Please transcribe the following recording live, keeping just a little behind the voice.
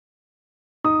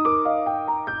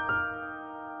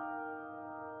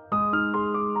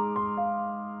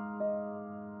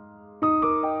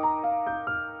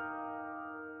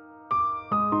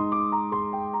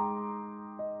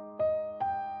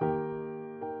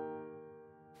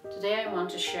Today I want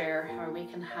to share how we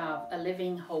can have a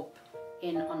living hope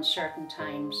in uncertain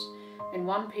times. In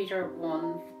 1 Peter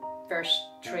 1 verse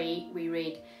 3 we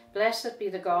read, "Blessed be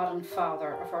the God and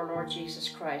Father of our Lord Jesus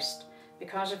Christ.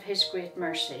 Because of his great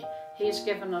mercy, he has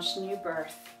given us new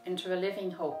birth into a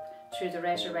living hope through the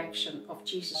resurrection of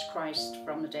Jesus Christ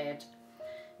from the dead."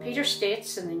 Peter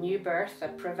states in the new birth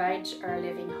that provides our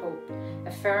living hope,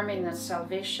 affirming that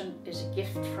salvation is a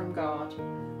gift from God.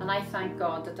 And I thank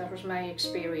God that that was my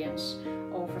experience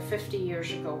over 50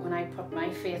 years ago when I put my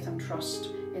faith and trust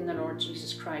in the Lord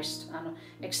Jesus Christ and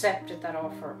accepted that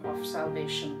offer of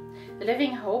salvation. The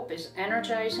living hope is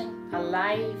energizing,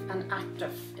 alive and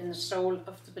active in the soul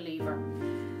of the believer.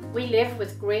 We live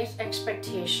with great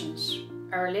expectations.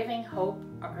 Our living hope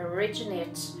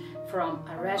originates from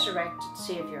a resurrected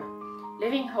Saviour.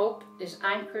 Living hope is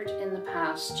anchored in the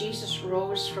past. Jesus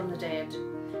rose from the dead.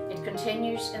 It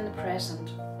continues in the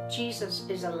present. Jesus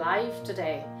is alive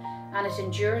today, and it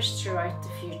endures throughout the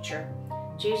future.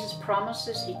 Jesus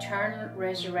promises eternal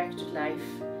resurrected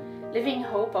life. Living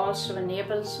hope also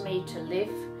enables me to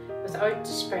live without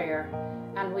despair,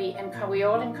 and we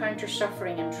all encounter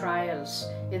suffering and trials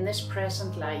in this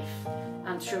present life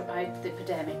and throughout the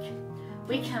epidemic.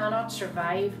 We cannot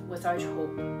survive without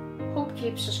hope. Hope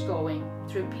keeps us going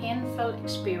through painful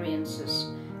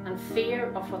experiences and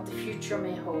fear of what the future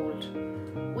may hold.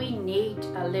 We need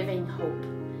a living hope.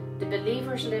 The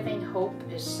believer's living hope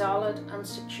is solid and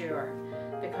secure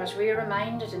because we are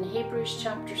reminded in Hebrews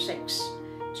chapter 6,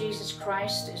 Jesus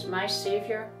Christ is my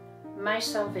Saviour, my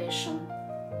salvation,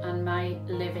 and my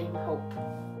living hope.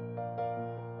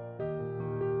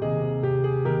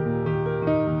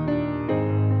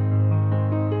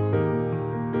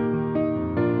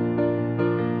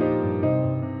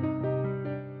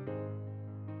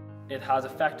 It has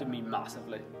affected me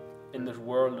massively in this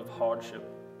world of hardship,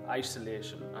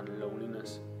 isolation and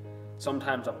loneliness.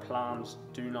 Sometimes our plans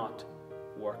do not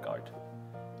work out.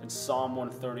 In Psalm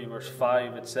 130 verse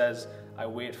 5 it says, "I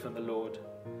wait for the Lord,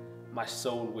 my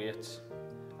soul waits,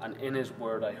 and in his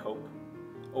word I hope."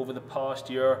 Over the past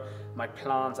year, my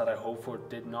plans that I hoped for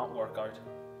did not work out.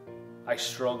 I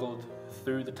struggled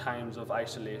through the times of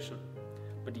isolation,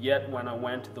 but yet when I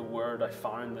went to the word I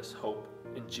found this hope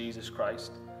in Jesus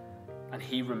Christ. And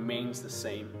he remains the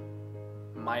same,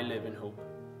 my living hope.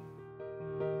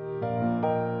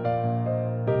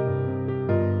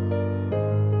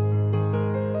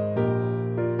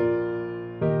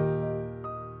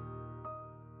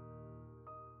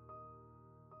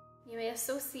 You may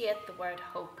associate the word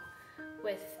hope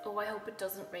with, "Oh, I hope it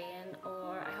doesn't rain,"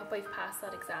 or "I hope I've passed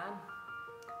that exam."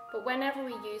 But whenever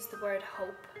we use the word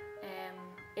hope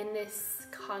in this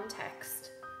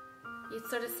context, you'd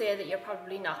sort of say that you're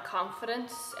probably not confident,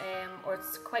 or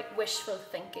it's quite wishful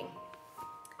thinking.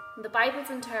 And the Bible's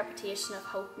interpretation of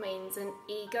hope means an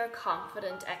eager,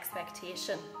 confident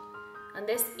expectation. And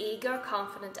this eager,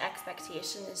 confident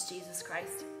expectation is Jesus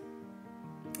Christ.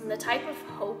 And the type of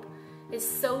hope is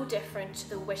so different to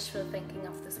the wishful thinking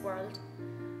of this world.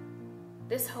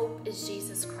 This hope is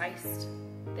Jesus Christ.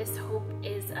 This hope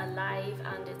is alive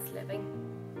and it's living.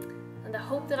 And the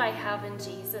hope that I have in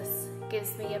Jesus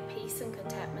gives me a peace and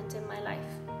contentment in my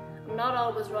life. I'm not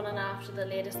always running after the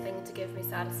latest thing to give me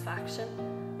satisfaction.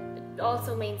 It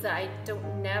also means that I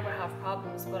don't never have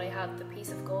problems, but I have the peace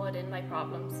of God in my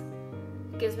problems.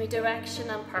 It gives me direction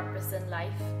and purpose in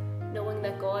life, knowing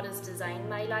that God has designed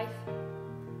my life.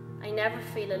 I never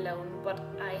feel alone, but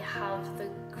I have the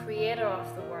Creator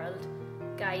of the world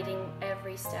guiding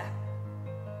every step.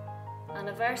 And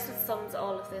a verse that sums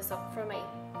all of this up for me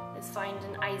is found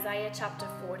in Isaiah chapter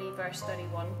 40 verse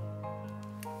 31.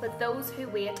 "But those who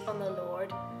wait on the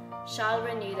Lord shall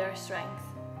renew their strength.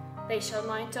 They shall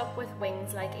mount up with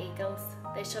wings like eagles.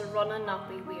 They shall run and not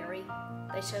be weary.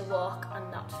 They shall walk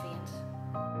and not faint."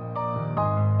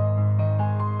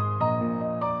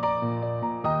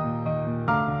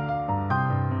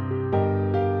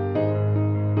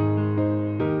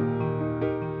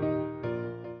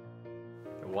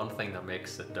 One thing that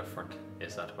makes it different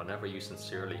is that whenever you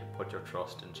sincerely put your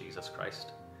trust in Jesus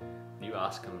Christ, you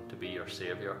ask him to be your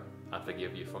Saviour and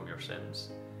forgive you from your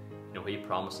sins, he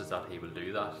promises that he will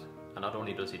do that. And not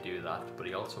only does he do that, but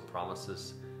he also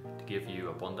promises to give you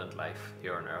abundant life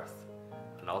here on earth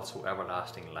and also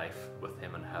everlasting life with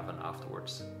him in heaven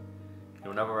afterwards.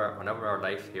 Whenever our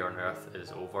life here on earth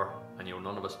is over, and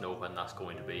none of us know when that's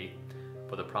going to be,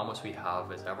 but the promise we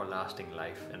have is everlasting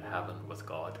life in heaven with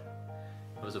God.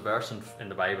 There's a verse in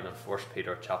the Bible in 1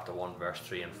 Peter chapter 1 verse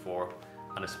 3 and 4,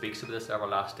 and it speaks of this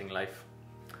everlasting life.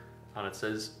 And it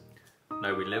says,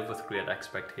 "Now we live with great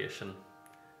expectation,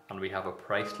 and we have a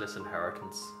priceless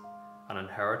inheritance, an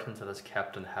inheritance that is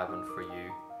kept in heaven for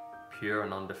you, pure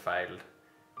and undefiled,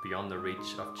 beyond the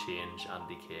reach of change and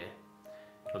decay.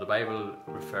 Now, the Bible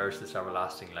refers to this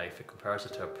everlasting life. It compares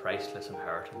it to a priceless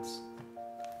inheritance.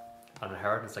 An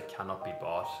inheritance that cannot be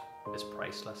bought is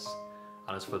priceless,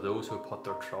 and is for those who put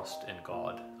their trust in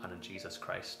God and in Jesus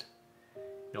Christ.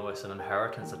 It's an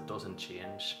inheritance that doesn't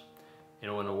change. In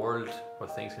a world where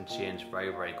things can change very,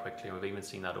 very quickly, and we've even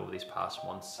seen that over these past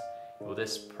months,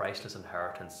 this priceless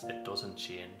inheritance, it doesn't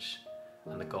change.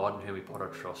 And the God in whom we put our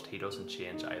trust, He doesn't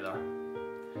change either.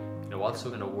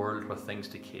 Also in a world where things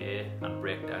decay and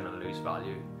break down and lose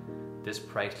value, this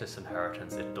priceless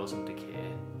inheritance, it doesn't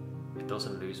decay, it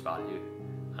doesn't lose value,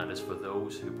 and is for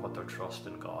those who put their trust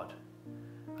in God.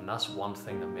 And that's one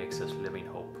thing that makes this living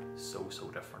hope so, so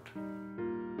different.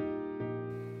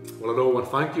 Well, hello and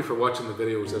thank you for watching the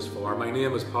videos this far. My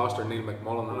name is Pastor Neil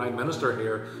McMullen and I minister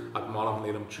here at Monaghan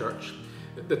Elim Church.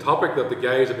 The topic that the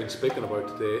guys have been speaking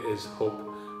about today is hope.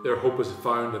 Their hope is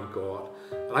found in God.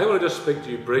 And I want to just speak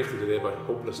to you briefly today about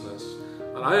hopelessness.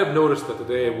 And I have noticed that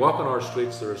today, walking our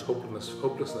streets, there is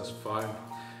hopelessness found.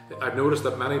 I've noticed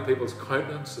that many people's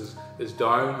countenance is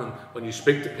down, and when you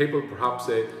speak to people, perhaps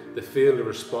they fail to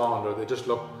respond, or they just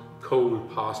look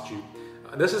cold past you.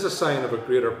 And this is a sign of a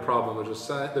greater problem.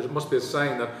 There must be a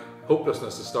sign that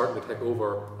hopelessness is starting to take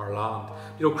over our land.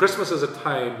 Christmas is a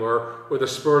time where the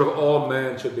spirit of all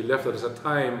men should be lifted. It's a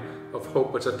time of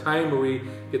hope. It's a time where we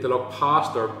get to look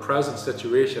past our present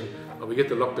situation and we get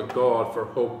to look to God for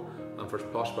hope and for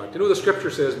prospect. The scripture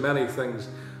says many things.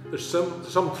 There's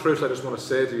some truths I just want to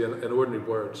say to you in ordinary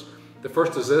words. The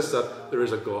first is this, that there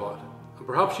is a God. And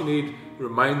perhaps you need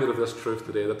reminded of this truth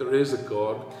today, that there is a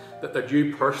God, that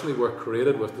you personally were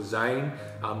created with design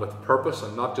and with purpose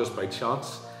and not just by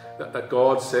chance. That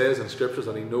God says in scriptures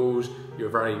that He knows your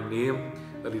very name,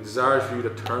 that He desires for you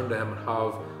to turn to Him and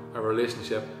have a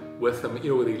relationship with Him.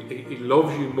 He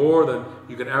loves you more than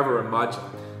you can ever imagine.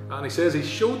 And He says He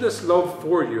showed this love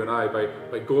for you and I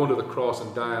by going to the cross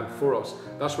and dying for us.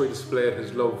 That's where He displayed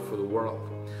His love for the world.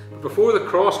 But before the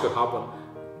cross could happen,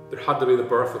 there had to be the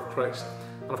birth of Christ.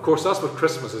 And of course, that's what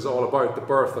Christmas is all about, the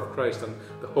birth of Christ and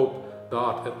the hope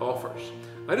that it offers.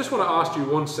 I just want to ask you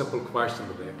one simple question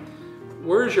today.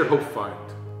 Where is your hope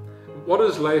found? What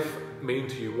does life mean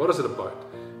to you? What is it about?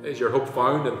 Is your hope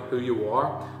found in who you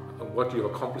are and what you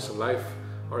have accomplished in life?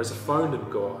 Or is it found in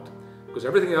God? Because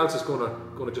everything else is going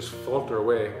to just falter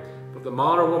away. But the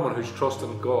man or woman who's trusting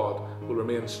in God will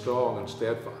remain strong and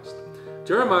steadfast.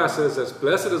 Jeremiah says this,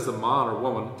 "Blessed is the man or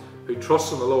woman who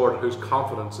trusts in the Lord and whose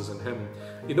confidence is in Him."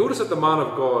 You notice that the man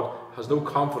of God has no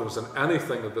confidence in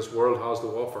anything that this world has to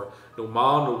offer. No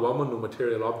man, no woman, no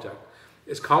material object.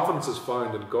 His confidence is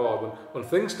found in God. When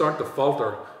things start to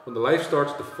falter, when the life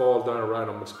starts to fall down around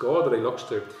him, it's God that he looks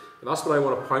to. And that's what I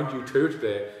want to point you to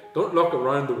today. Don't look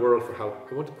around the world for help.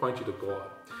 I want to point you to God.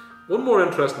 One more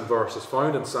interesting verse is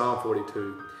found in Psalm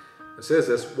 42. It says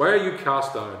this, "Why are you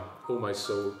cast down, O my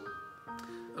soul?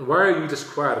 And why are you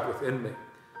disquieted within me?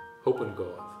 Hope in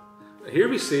God." Now here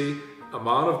we see a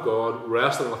man of God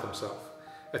wrestling with himself.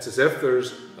 It's as if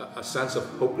there's a sense of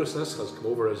hopelessness has come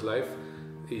over his life.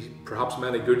 Perhaps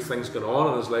many good things going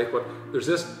on in his life, but there's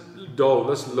this dull,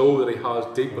 this low that he has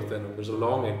deep within him. There's a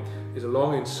longing. He's a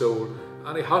longing soul,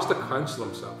 and he has to counsel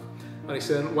himself. And he's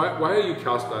saying, why are you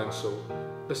cast down, soul?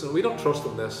 Listen, we don't trust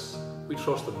in this. We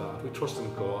trust in that. We trust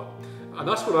in God. And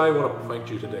that's what I want to point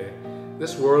you today.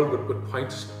 This world would point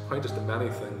us to many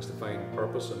things to find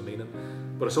purpose and meaning,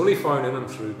 but it's only found in and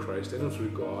through Christ, in and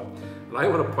through God. And I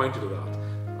want to point you to that.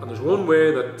 And there's one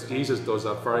way that Jesus does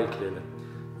that very clearly.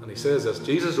 And he says this,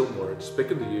 Jesus' own words,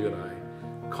 speaking to you and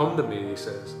I, "Come to me," he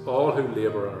says, "all who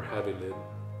labour and are heavy laden,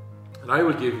 and I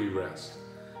will give you rest.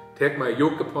 Take my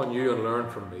yoke upon you and learn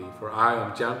from me, for I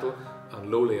am gentle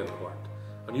and lowly in heart,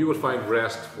 and you will find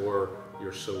rest for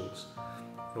your souls."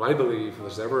 I believe if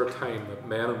there's ever a time that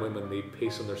men and women need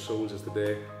peace in their souls is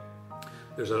today.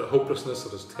 There's a hopelessness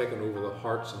that has taken over the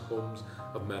hearts and homes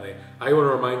of many. I want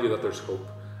to remind you that there's hope,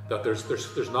 that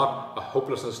there's not a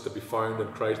hopelessness to be found in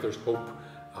Christ. There's hope,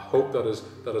 a hope that is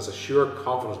a sure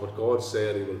confidence what God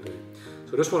said He will do.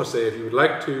 So I just want to say, if you would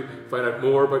like to find out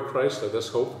more about Christ or this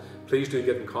hope, please do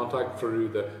get in contact through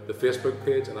the Facebook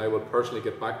page, and I will personally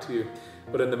get back to you.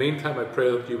 But in the meantime, I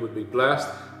pray that you would be blessed,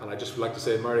 and I just would like to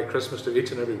say Merry Christmas to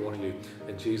each and every one of you.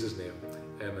 In Jesus' name,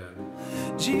 amen.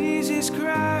 Jesus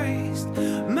Christ,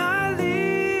 my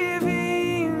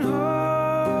living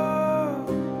hope,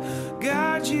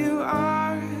 God, you are